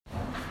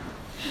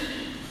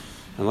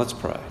And let's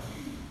pray.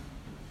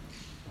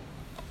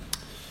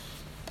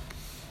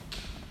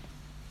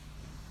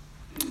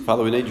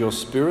 Father, we need your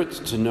Spirit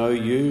to know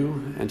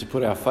you and to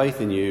put our faith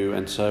in you,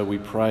 and so we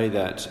pray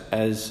that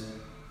as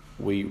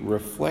we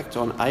reflect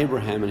on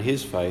Abraham and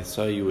his faith,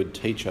 so you would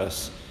teach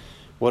us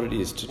what it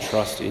is to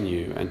trust in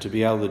you and to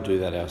be able to do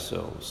that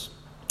ourselves.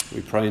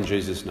 We pray in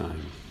Jesus'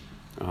 name.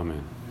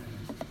 Amen.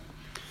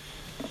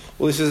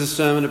 Well, this is a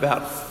sermon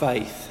about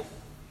faith.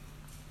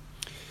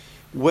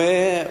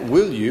 Where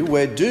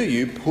do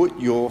you put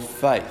your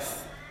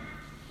faith?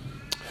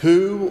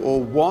 Who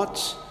or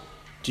what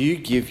do you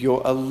give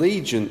your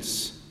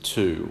allegiance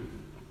to?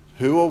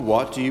 Who or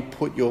what do you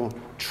put your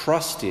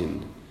trust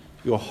in,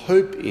 your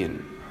hope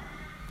in?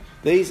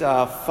 These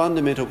are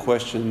fundamental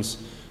questions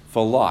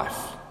for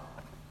life.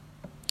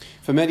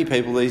 For many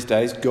people these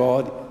days,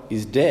 God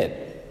is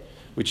dead,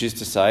 which is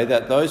to say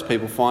that those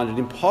people find it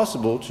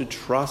impossible to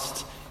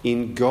trust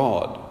in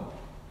God,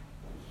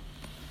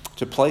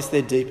 to place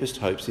their deepest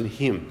hopes in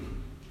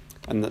him.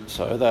 And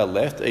so they are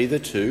left either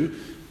to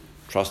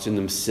trust in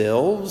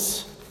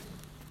themselves,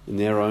 in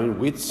their own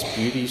wits,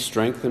 beauty,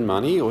 strength and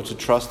money, or to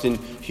trust in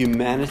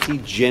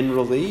humanity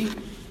generally,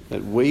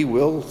 that we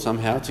will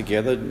somehow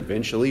together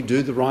eventually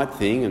do the right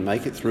thing and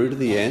make it through to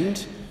the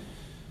end,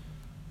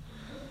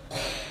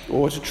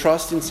 or to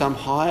trust in some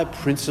higher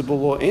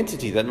principle or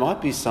entity that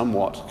might be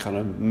somewhat kind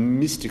of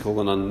mystical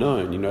and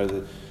unknown. You know,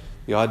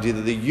 the idea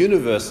that the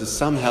universe is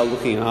somehow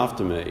looking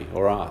after me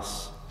or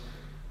us.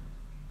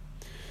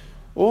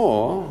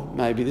 Or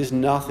maybe there's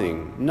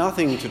nothing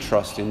to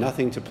trust in,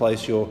 nothing to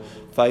place your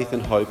faith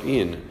and hope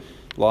in.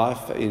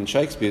 Life, in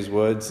Shakespeare's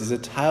words, is a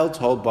tale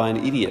told by an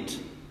idiot,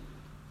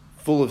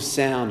 full of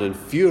sound and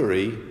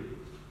fury,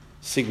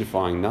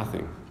 signifying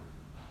nothing.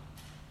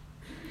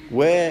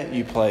 Where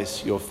you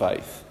place your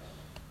faith,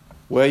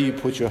 where you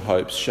put your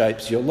hopes,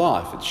 shapes your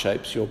life. It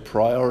shapes your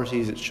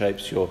priorities, it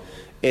shapes your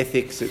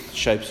ethics, it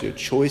shapes your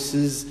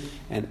choices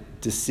and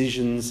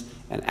decisions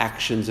and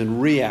actions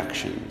and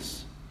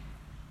reactions.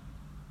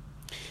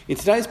 In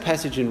today's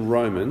passage in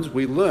Romans,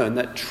 we learn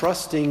that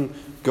trusting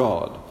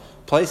God,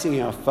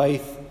 placing our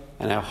faith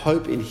and our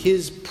hope in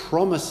his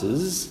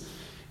promises,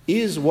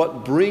 is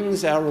what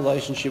brings our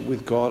relationship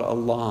with God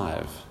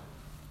alive.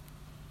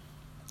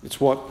 It's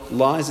what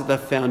lies at the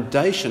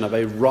foundation of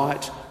a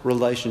right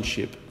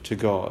relationship to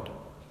God.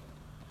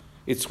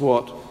 It's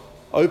what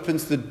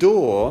opens the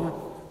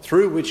door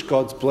through which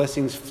God's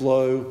blessings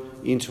flow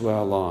into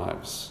our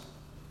lives.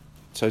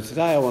 So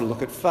today I want to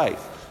look at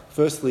faith.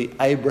 Firstly,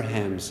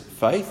 Abraham's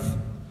faith,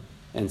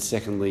 and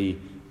secondly,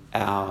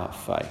 our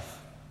faith.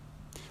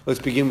 Let's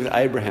begin with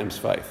Abraham's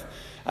faith.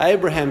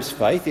 Abraham's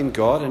faith in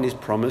God and his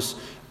promise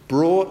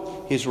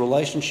brought his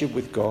relationship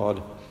with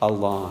God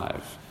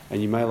alive.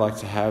 And you may like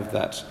to have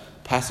that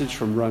passage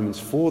from Romans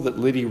 4 that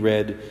Liddy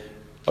read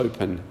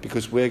open,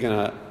 because we're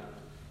going to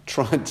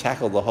try and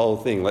tackle the whole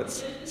thing.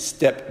 Let's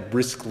step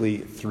briskly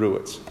through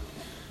it.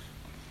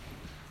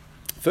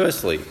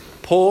 Firstly,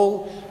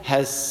 Paul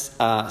has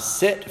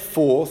set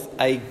forth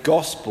a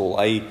gospel,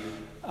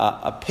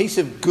 a piece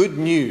of good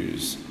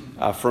news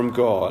from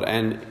God.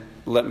 And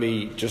let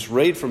me just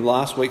read from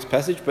last week's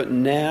passage. But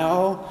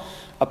now,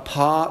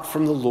 apart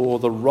from the law,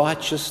 the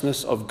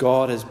righteousness of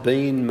God has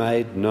been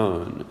made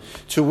known,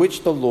 to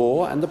which the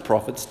law and the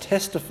prophets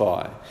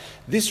testify.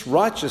 This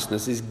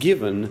righteousness is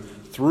given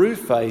through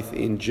faith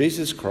in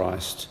Jesus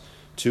Christ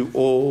to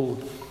all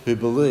who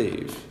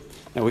believe.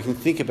 Now we can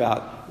think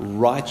about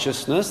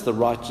righteousness, the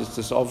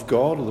righteousness of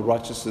God or the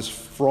righteousness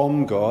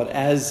from God,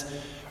 as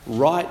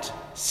right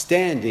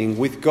standing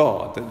with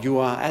God, that you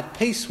are at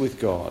peace with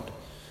God,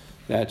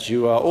 that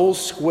you are all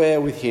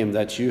square with him,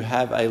 that you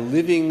have a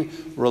living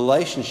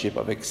relationship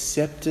of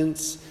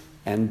acceptance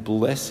and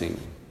blessing.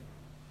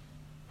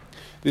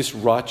 This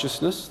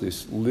righteousness,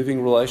 this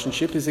living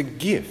relationship, is a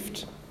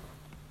gift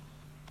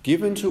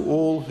given to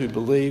all who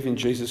believe in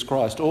Jesus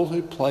Christ, all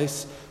who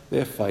place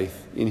their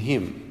faith in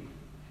him.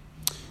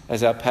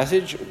 As our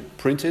passage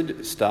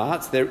printed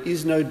starts, there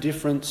is no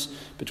difference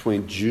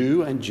between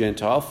Jew and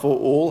Gentile, for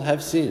all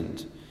have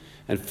sinned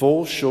and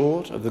fall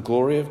short of the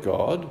glory of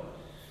God,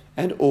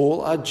 and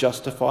all are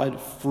justified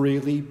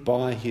freely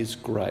by his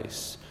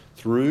grace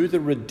through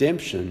the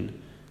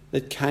redemption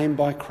that came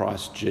by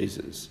Christ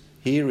Jesus.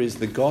 Here is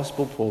the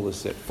gospel Paul has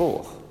set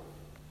forth.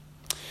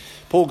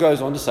 Paul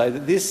goes on to say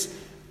that this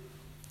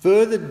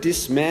further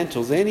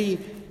dismantles any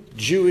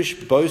Jewish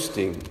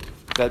boasting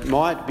that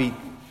might be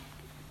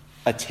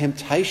a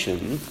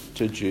temptation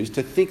to Jews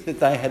to think that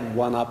they had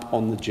one up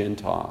on the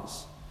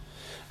Gentiles.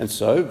 And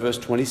so, verse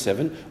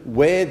 27,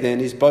 where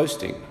then is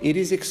boasting? It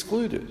is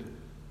excluded.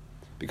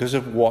 Because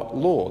of what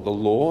law? The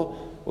law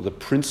or the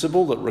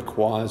principle that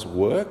requires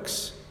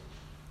works?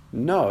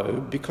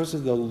 No, because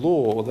of the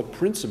law or the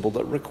principle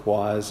that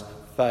requires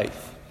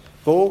faith.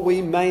 For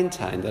we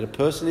maintain that a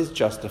person is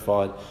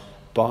justified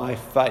by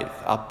faith,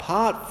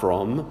 apart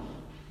from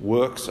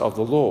works of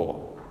the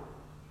law.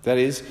 That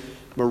is,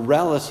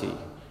 morality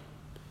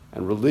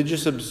and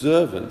religious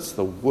observance,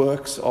 the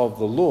works of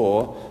the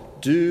law,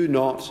 do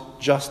not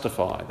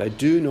justify. They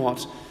do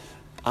not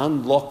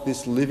unlock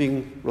this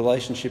living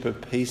relationship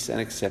of peace and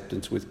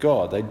acceptance with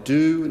God. They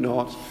do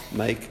not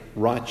make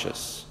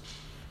righteous.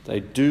 They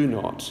do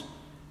not,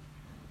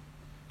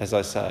 as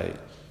I say,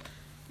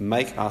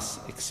 make us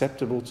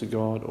acceptable to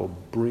God or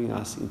bring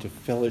us into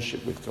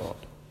fellowship with God.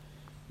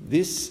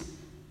 This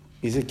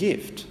is a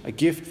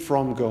gift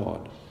from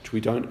God, which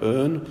we don't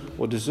earn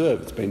or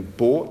deserve. It's been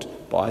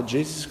bought by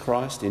Jesus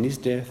Christ in his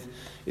death.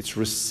 It's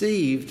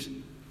received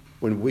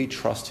when we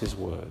trust his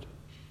word.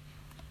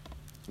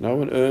 No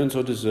one earns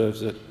or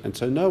deserves it, and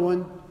so no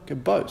one can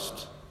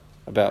boast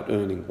about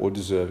earning or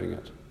deserving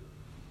it.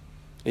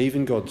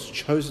 Even God's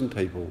chosen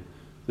people,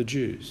 the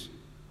Jews.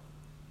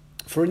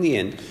 For in the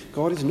end,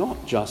 God is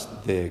not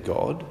just their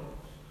God.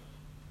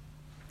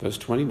 Verse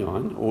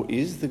 29, or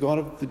is the God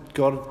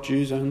of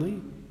Jews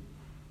only?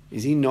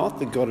 Is he not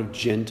the God of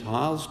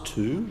Gentiles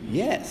too?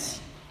 Yes,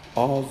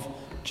 of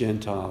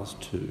Gentiles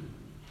too.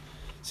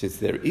 Since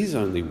there is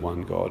only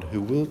one God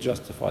who will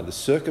justify the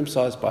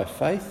circumcised by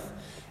faith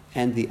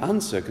and the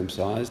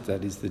uncircumcised,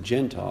 that is the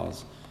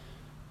Gentiles,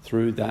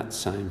 through that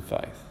same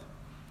faith.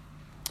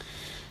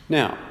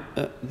 Now,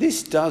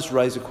 this does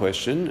raise a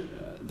question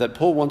that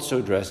Paul wants to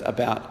address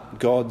about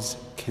God's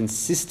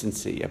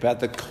consistency, about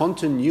the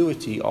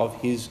continuity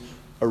of his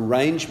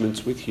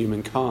arrangements with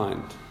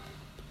humankind.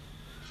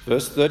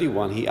 Verse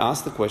 31, he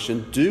asks the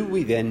question, do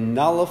we then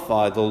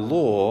nullify the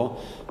law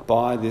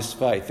by this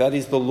faith? That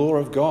is the law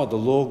of God, the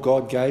law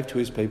God gave to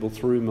his people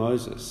through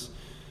Moses.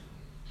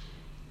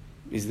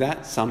 Is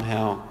that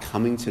somehow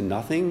coming to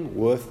nothing,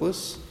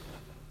 worthless,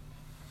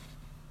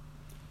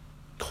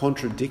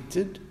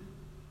 contradicted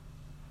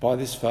by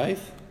this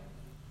faith?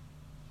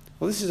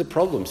 Well, this is a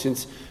problem,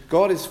 since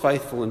God is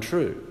faithful and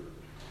true.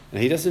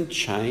 And he doesn't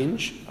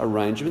change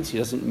arrangements, he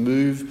doesn't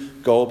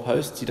move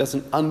goalposts, he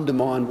doesn't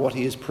undermine what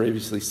he has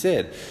previously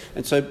said.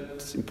 And so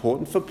it's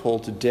important for Paul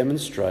to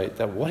demonstrate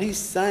that what he's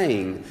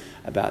saying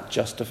about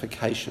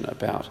justification,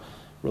 about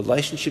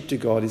relationship to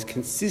God, is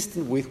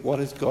consistent with what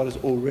God has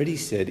already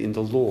said in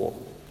the law.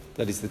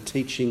 That is the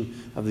teaching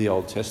of the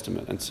Old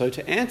Testament. And so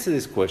to answer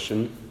this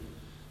question,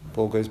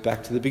 Paul goes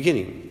back to the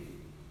beginning,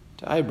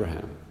 to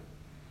Abraham.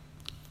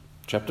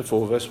 Chapter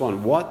 4, verse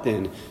 1. What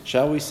then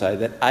shall we say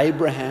that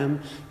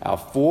Abraham, our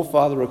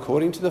forefather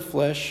according to the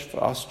flesh,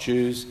 for us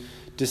Jews,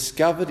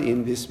 discovered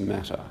in this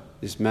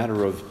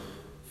matter of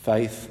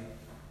faith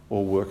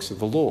or works of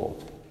the law?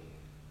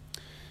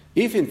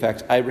 If in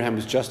fact Abraham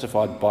was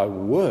justified by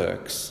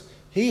works,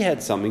 he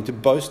had something to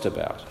boast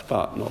about,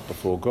 but not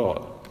before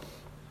God.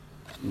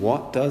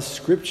 What does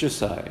Scripture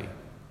say?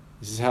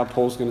 This is how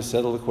Paul's going to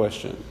settle the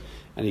question.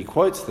 And he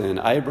quotes then,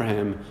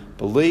 Abraham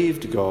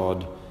believed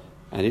God,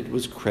 and it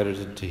was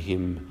credited to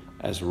him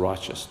as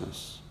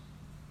righteousness.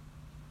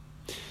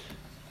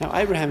 Now,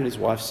 Abraham and his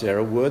wife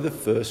Sarah were the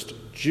first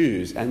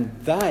Jews, and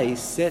they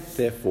set,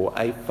 therefore,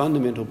 a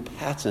fundamental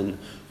pattern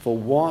for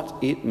what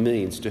it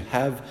means to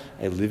have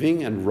a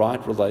living and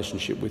right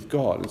relationship with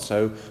God. And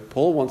so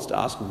Paul wants to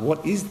ask,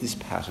 what is this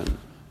pattern?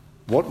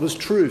 What was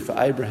true for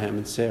Abraham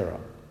and Sarah?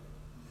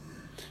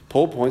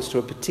 Paul points to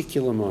a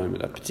particular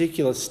moment, a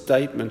particular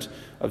statement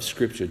of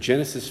Scripture.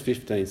 Genesis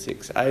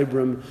 15:6.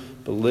 Abram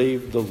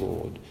believed the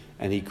Lord,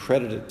 and he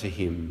credited it to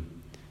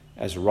him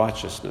as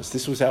righteousness.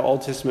 This was our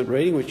Old Testament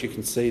reading, which you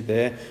can see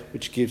there,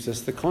 which gives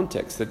us the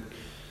context that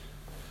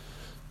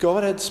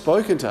God had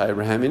spoken to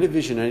Abraham in a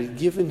vision and had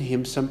given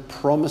him some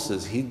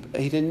promises.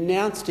 He'd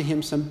announced to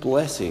him some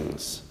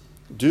blessings.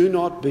 Do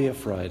not be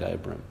afraid,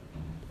 Abram.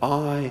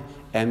 I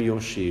am your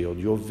shield,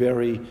 your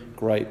very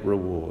great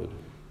reward.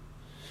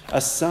 A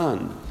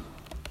son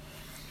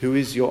who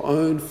is your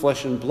own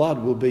flesh and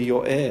blood will be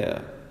your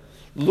heir.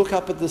 Look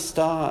up at the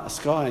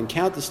sky and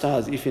count the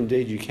stars, if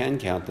indeed you can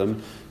count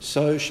them.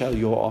 So shall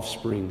your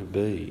offspring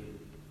be.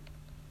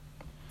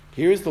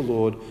 Here is the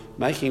Lord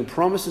making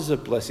promises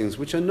of blessings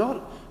which are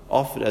not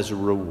offered as a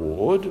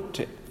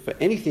reward for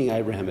anything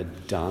Abraham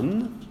had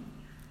done,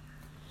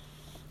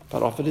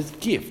 but offered as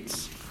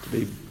gifts to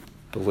be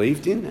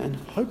believed in and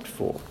hoped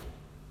for.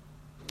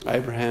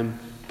 Abraham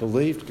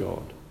believed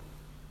God,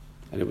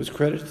 and it was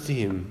credited to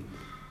him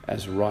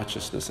as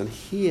righteousness. And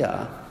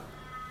here,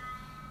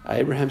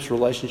 Abraham's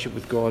relationship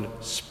with God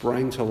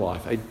sprang to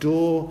life. A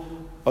door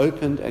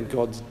opened and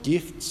God's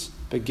gifts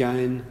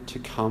began to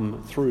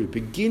come through,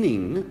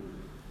 beginning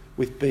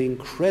with being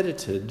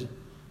credited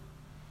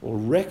or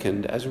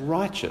reckoned as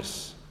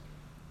righteous,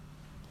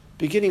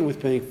 beginning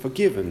with being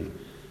forgiven,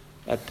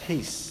 at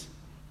peace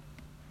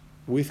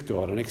with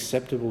God and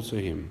acceptable to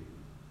him.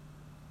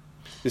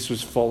 This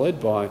was followed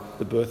by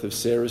the birth of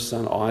Sarah's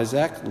son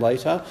Isaac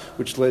later,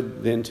 which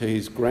led then to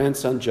his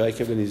grandson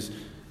Jacob and his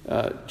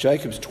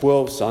Jacob's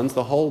 12 sons,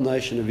 the whole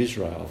nation of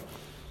Israel,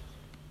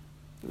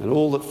 and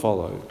all that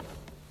followed.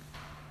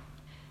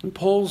 And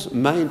Paul's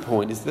main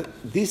point is that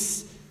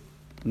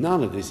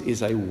none of this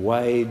is a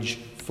wage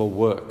for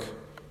work,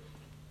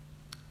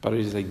 but it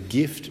is a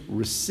gift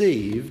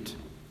received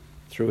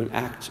through an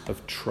act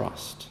of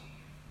trust.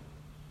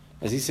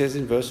 As he says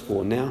in verse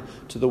 4, now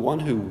to the one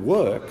who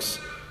works,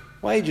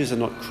 wages are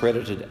not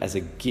credited as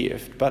a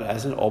gift, but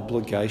as an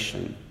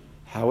obligation.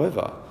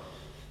 However,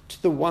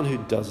 To the one who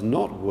does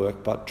not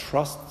work but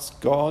trusts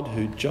God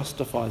who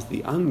justifies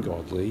the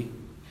ungodly,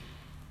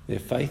 their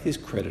faith is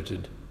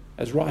credited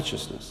as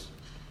righteousness.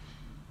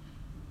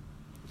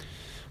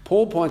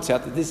 Paul points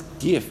out that this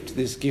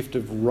gift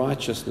of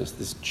righteousness,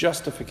 this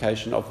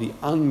justification of the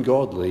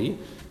ungodly,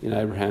 in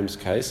Abraham's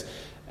case,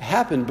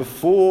 happened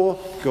before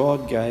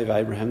God gave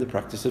Abraham the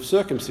practice of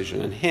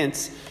circumcision, and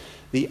hence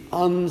the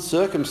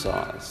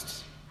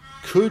uncircumcised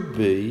could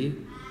be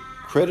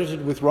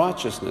credited with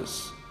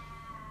righteousness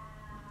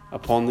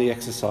upon the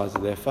exercise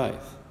of their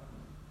faith.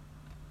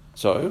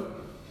 So,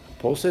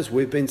 Paul says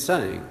we've been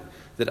saying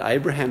that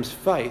Abraham's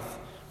faith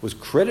was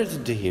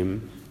credited to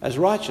him as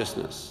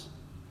righteousness.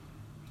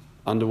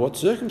 Under what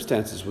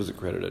circumstances was it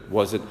credited?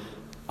 Was it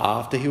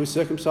after he was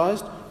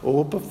circumcised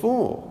or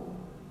before?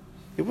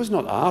 It was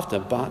not after,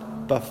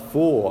 but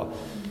before.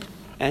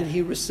 And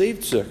he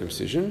received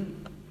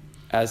circumcision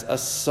as a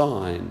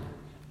sign,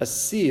 a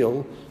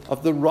seal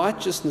of the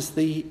righteousness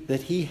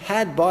that he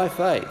had by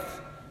faith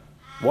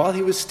while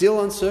he was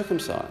still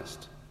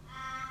uncircumcised.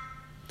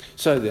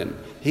 So then,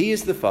 he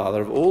is the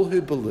father of all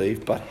who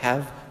believe but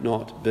have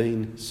not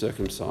been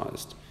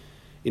circumcised,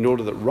 in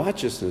order that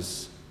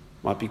righteousness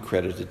might be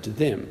credited to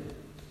them.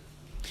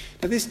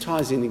 Now this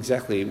ties in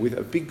exactly with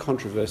a big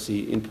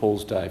controversy in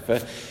Paul's day,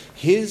 for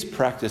his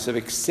practice of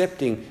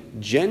accepting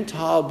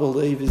Gentile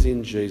believers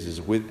in Jesus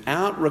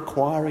without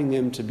requiring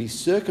them to be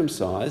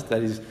circumcised,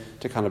 that is,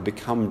 to kind of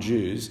become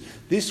Jews.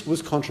 This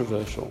was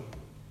controversial.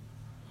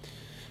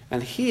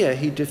 And here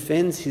he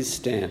defends his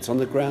stance on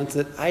the grounds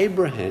that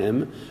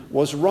Abraham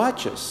was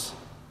righteous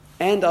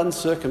and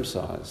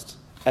uncircumcised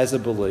as a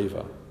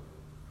believer.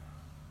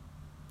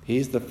 He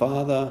is the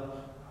father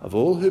of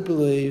all who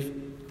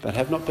believe but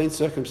have not been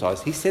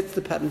circumcised. He sets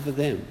the pattern for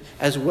them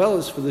as well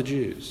as for the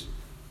Jews.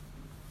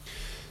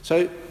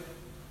 So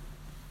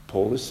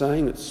Paul is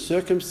saying that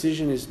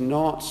circumcision is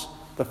not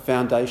the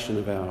foundation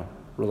of our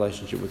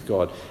relationship with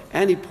God.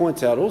 And he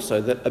points out also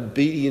that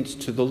obedience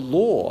to the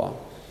law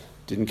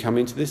didn't come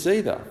into this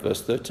either.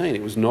 Verse 13,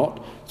 it was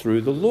not through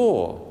the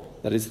law,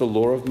 that is the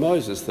law of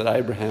Moses, that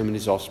Abraham and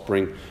his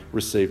offspring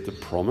received the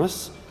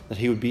promise that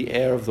he would be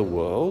heir of the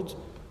world,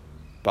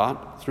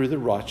 but through the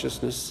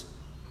righteousness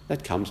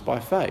that comes by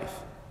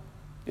faith.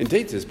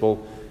 Indeed, says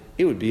Paul,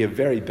 it would be a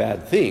very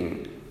bad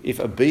thing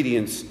if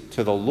obedience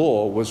to the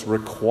law was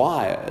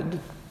required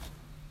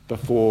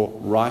before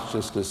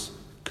righteousness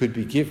could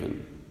be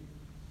given.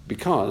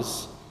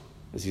 Because,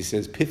 as he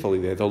says pithily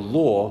there, the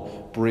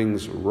law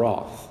brings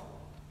wrath.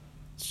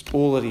 It's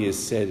all that he has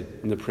said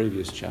in the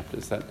previous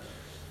chapters, that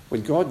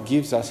when God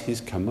gives us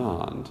his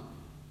command,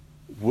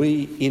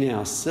 we in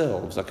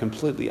ourselves are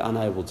completely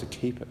unable to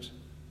keep it.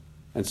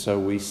 And so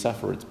we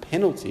suffer its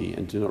penalty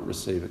and do not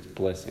receive its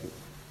blessing.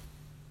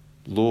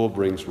 Law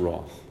brings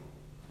wrath.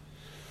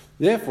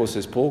 Therefore,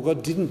 says Paul,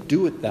 God didn't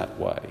do it that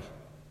way.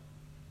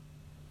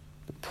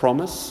 The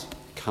promise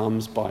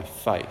comes by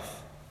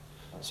faith,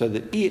 so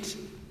that it,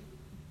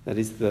 that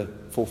is the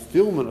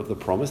fulfillment of the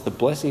promise, the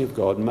blessing of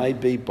God, may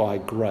be by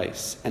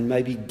grace and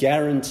may be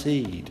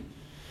guaranteed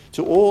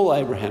to all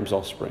Abraham's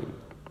offspring,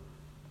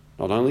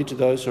 not only to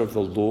those who are of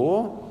the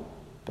law,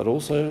 but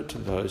also to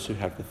those who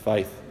have the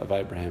faith of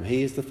Abraham.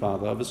 He is the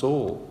father of us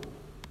all.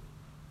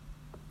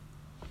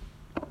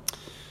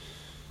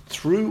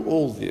 Through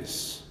all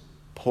this,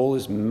 Paul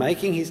is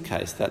making his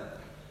case that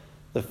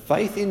the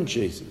faith in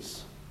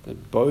Jesus,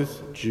 that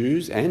both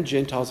Jews and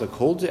Gentiles are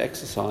called to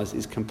exercise,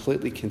 is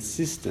completely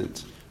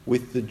consistent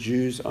with the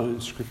Jews'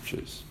 own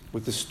scriptures,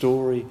 with the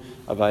story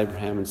of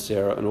Abraham and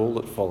Sarah and all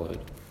that followed.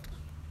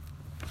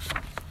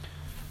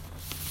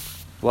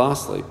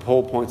 Lastly,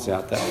 Paul points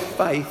out that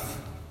faith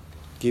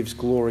gives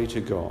glory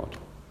to God.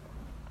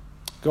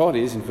 God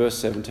is, in verse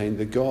 17,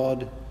 the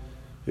God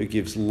who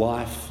gives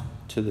life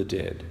to the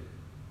dead.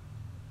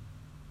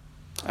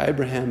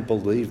 Abraham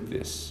believed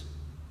this.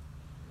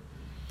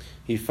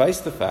 He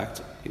faced the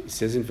fact, it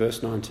says in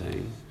verse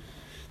 19,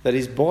 that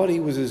his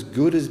body was as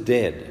good as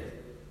dead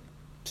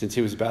since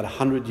he was about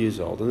 100 years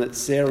old, and that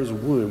Sarah's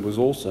womb was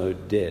also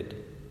dead.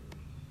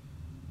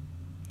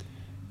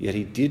 Yet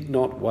he did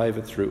not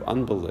waver through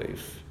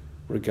unbelief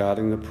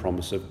regarding the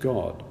promise of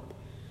God,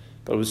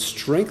 but was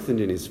strengthened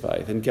in his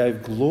faith and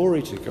gave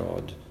glory to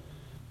God,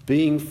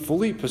 being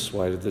fully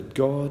persuaded that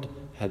God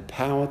had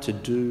power to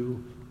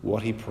do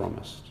what he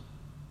promised.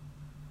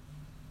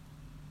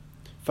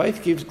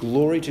 Faith gives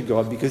glory to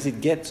God because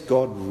it gets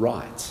God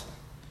right.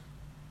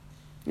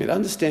 It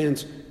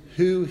understands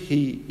who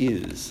he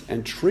is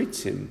and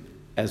treats him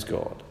as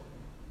God.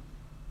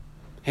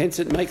 Hence,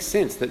 it makes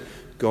sense that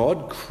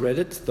God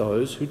credits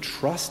those who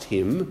trust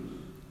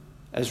him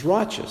as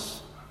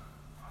righteous.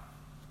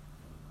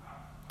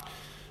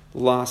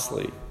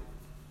 Lastly,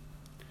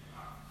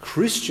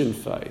 Christian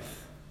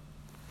faith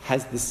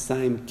has the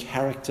same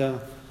character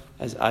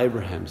as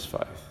Abraham's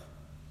faith.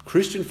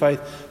 Christian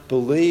faith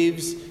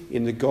believes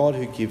in the God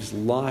who gives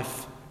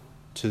life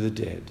to the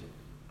dead.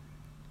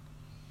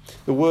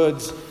 The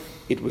words,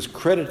 "it was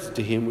credited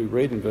to him," we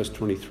read in verse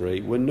 23,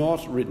 were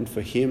not written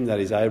for him, that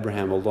is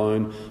Abraham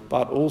alone,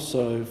 but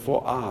also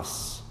for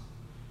us,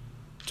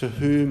 to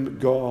whom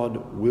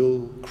God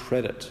will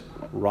credit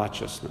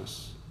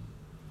righteousness.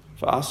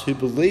 For us who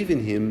believe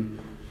in him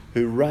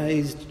who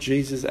raised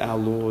Jesus our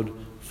Lord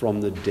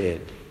from the dead.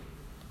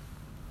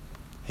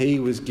 He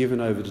was given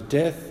over to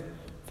death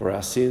for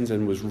our sins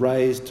and was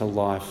raised to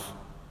life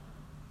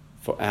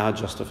for our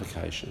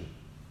justification.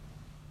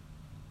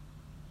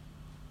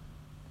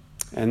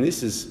 And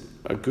this is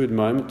a good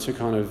moment to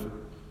kind of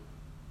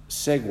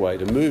segue,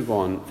 to move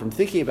on from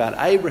thinking about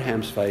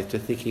Abraham's faith to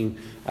thinking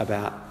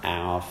about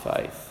our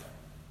faith.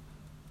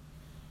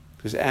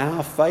 Because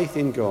our faith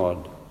in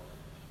God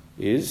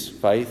is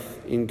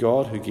faith in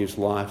God who gives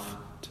life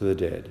to the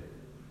dead.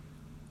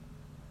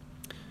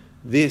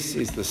 This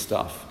is the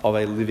stuff of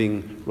a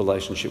living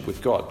relationship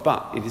with God.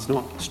 But it is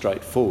not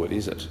straightforward,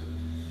 is it?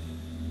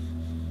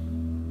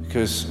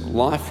 Because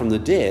life from the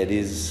dead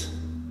is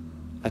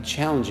a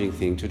challenging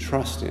thing to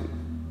trust in.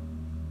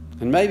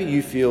 And maybe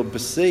you feel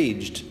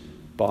besieged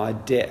by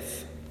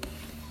death.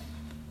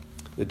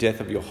 The death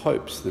of your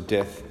hopes, the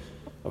death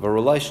of a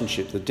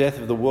relationship, the death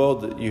of the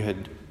world that you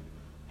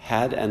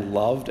had and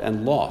loved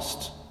and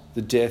lost,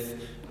 the death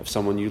of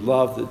someone you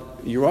love,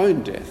 your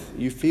own death.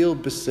 You feel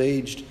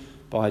besieged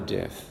by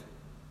death.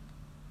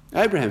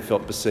 Abraham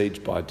felt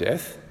besieged by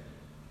death,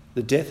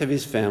 the death of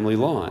his family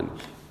line.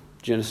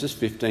 Genesis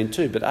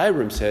 15:2. But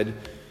Abram said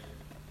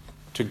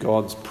to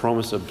God's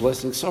promise of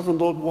blessing, "Sovereign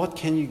Lord, what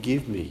can you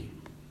give me?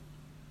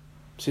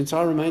 Since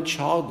I remain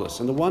childless,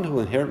 and the one who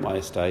will inherit my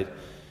estate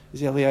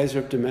is Eliezer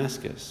of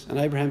Damascus." And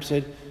Abraham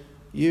said,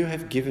 "You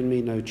have given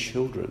me no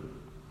children,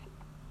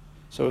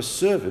 so a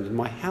servant in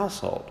my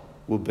household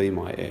will be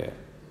my heir."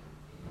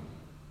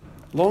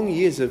 Long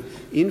years of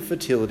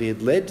infertility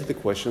had led to the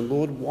question,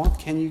 "Lord, what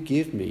can you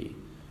give me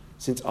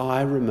since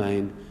I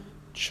remain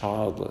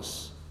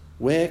childless?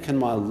 Where can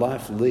my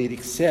life lead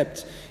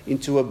except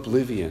into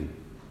oblivion?"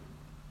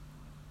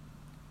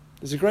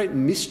 There's a great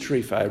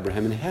mystery for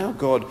Abraham in how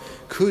God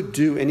could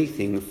do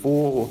anything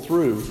for or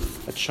through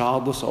a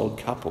childless old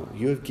couple.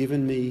 "You have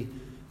given me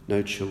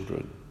no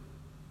children."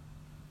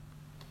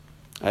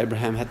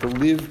 Abraham had to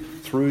live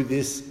through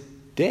this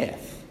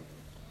death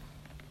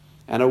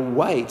and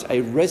await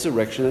a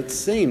resurrection that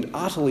seemed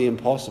utterly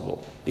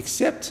impossible,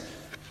 except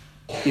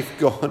if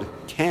God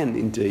can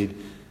indeed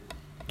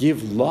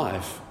give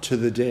life to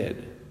the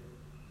dead.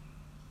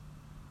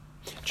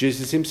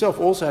 Jesus himself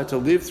also had to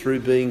live through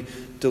being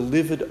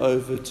delivered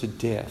over to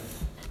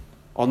death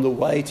on the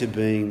way to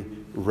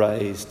being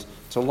raised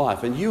to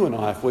life. And you and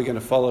I, if we're going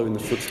to follow in the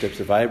footsteps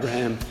of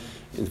Abraham,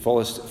 in the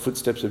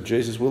footsteps of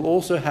Jesus, we'll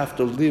also have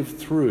to live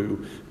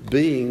through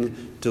being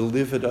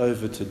delivered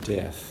over to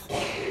death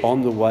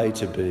on the way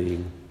to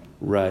being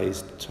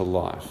raised to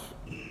life.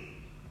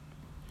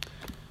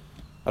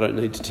 I don't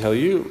need to tell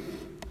you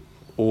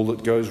all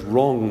that goes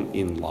wrong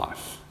in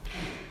life.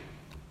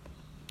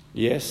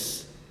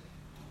 Yes,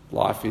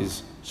 life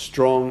is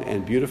strong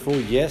and beautiful.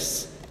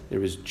 Yes,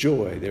 there is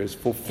joy, there is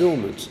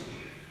fulfillment.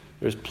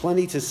 There is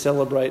plenty to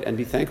celebrate and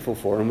be thankful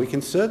for, and we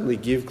can certainly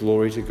give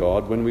glory to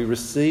God when we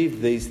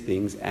receive these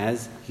things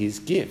as his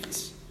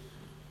gifts,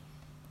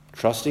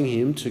 trusting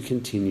him to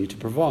continue to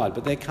provide.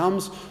 But there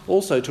comes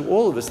also to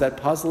all of us that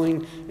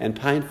puzzling and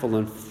painful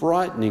and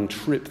frightening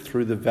trip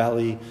through the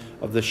valley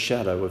of the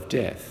shadow of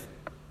death.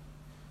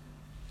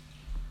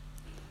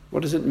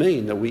 What does it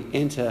mean that we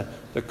enter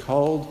the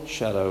cold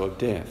shadow of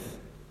death?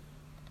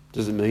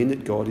 Does it mean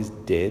that God is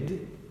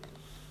dead?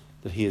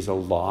 That he is a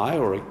lie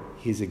or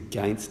he's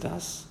against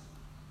us?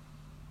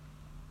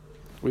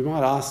 We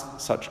might ask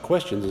such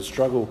questions and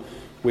struggle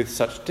with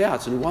such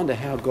doubts and wonder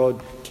how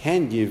God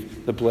can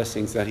give the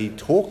blessings that he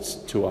talks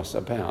to us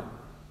about.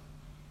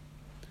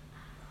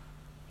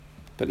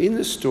 But in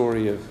the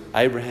story of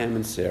Abraham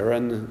and Sarah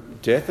and the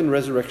death and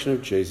resurrection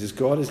of Jesus,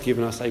 God has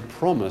given us a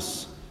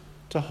promise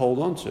to hold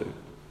on to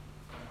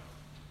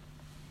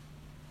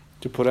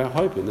put our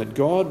hope in, that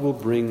God will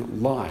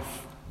bring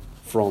life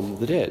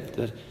from the dead,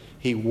 that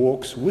he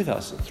walks with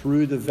us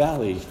through the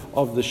valley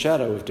of the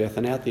shadow of death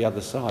and out the other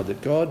side,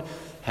 that God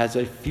has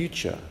a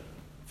future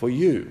for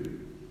you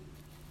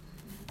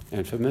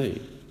and for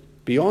me,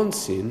 beyond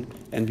sin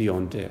and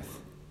beyond death.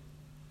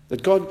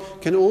 That God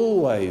can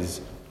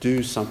always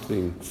do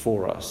something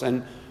for us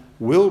and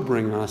will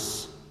bring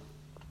us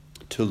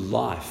to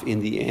life in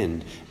the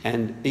end,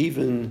 and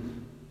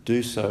even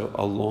do so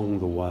along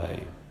the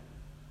way.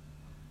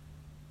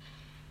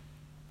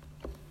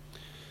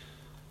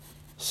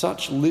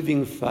 Such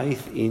living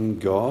faith in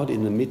God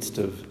in the midst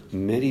of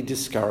many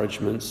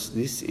discouragements,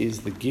 this is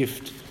the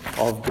gift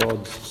of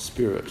God's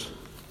Spirit.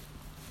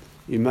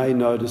 You may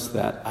notice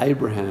that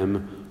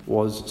Abraham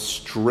was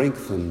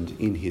strengthened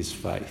in his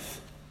faith.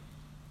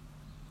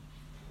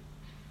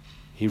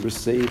 He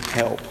received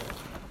help.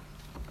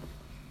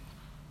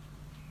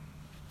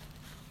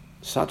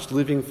 Such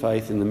living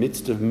faith in the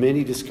midst of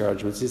many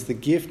discouragements is the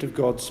gift of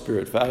God's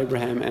Spirit for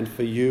Abraham and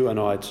for you and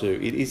I too.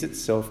 It is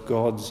itself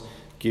God's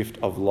gift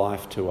of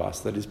life to us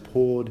that is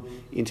poured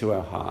into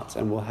our hearts,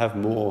 and we'll have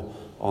more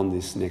on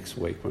this next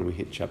week when we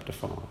hit chapter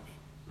 5.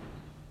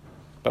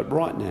 But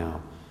right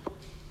now,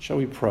 shall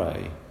we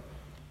pray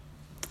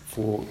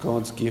for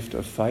God's gift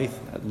of faith,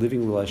 a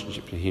living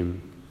relationship to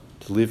him,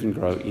 to live and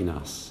grow in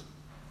us.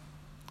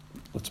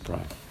 Let's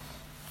pray.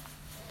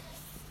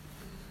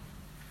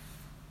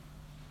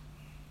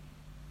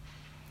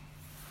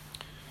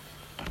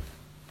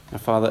 Now,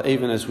 Father,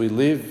 even as we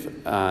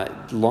live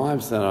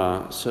lives that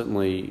are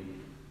certainly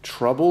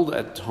troubled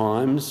at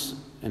times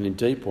and in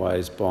deep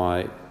ways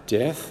by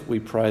death, we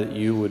pray that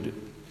you would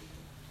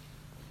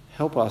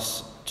help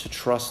us to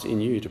trust in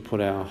you, to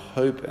put our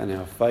hope and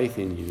our faith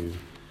in you,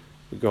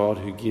 the God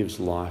who gives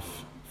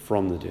life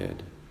from the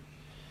dead.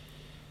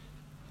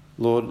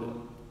 Lord,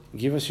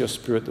 give us your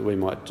Spirit that we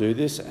might do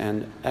this,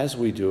 and as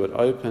we do it,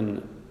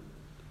 open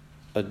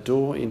a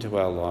door into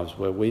our lives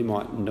where we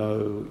might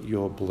know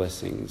your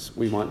blessings.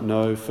 We might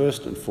know,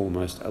 first and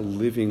foremost, a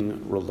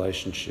living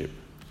relationship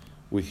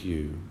with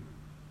you,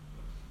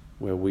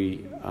 where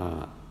we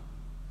are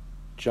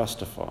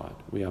justified,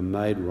 we are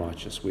made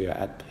righteous, we are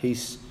at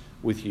peace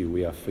with you,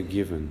 we are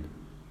forgiven.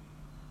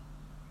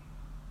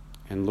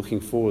 And looking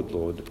forward,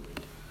 Lord,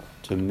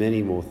 to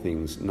many more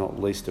things, not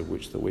least of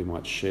which that we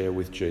might share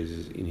with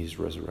Jesus in his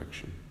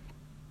resurrection.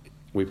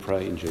 We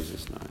pray in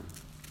Jesus' name.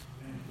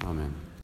 Amen.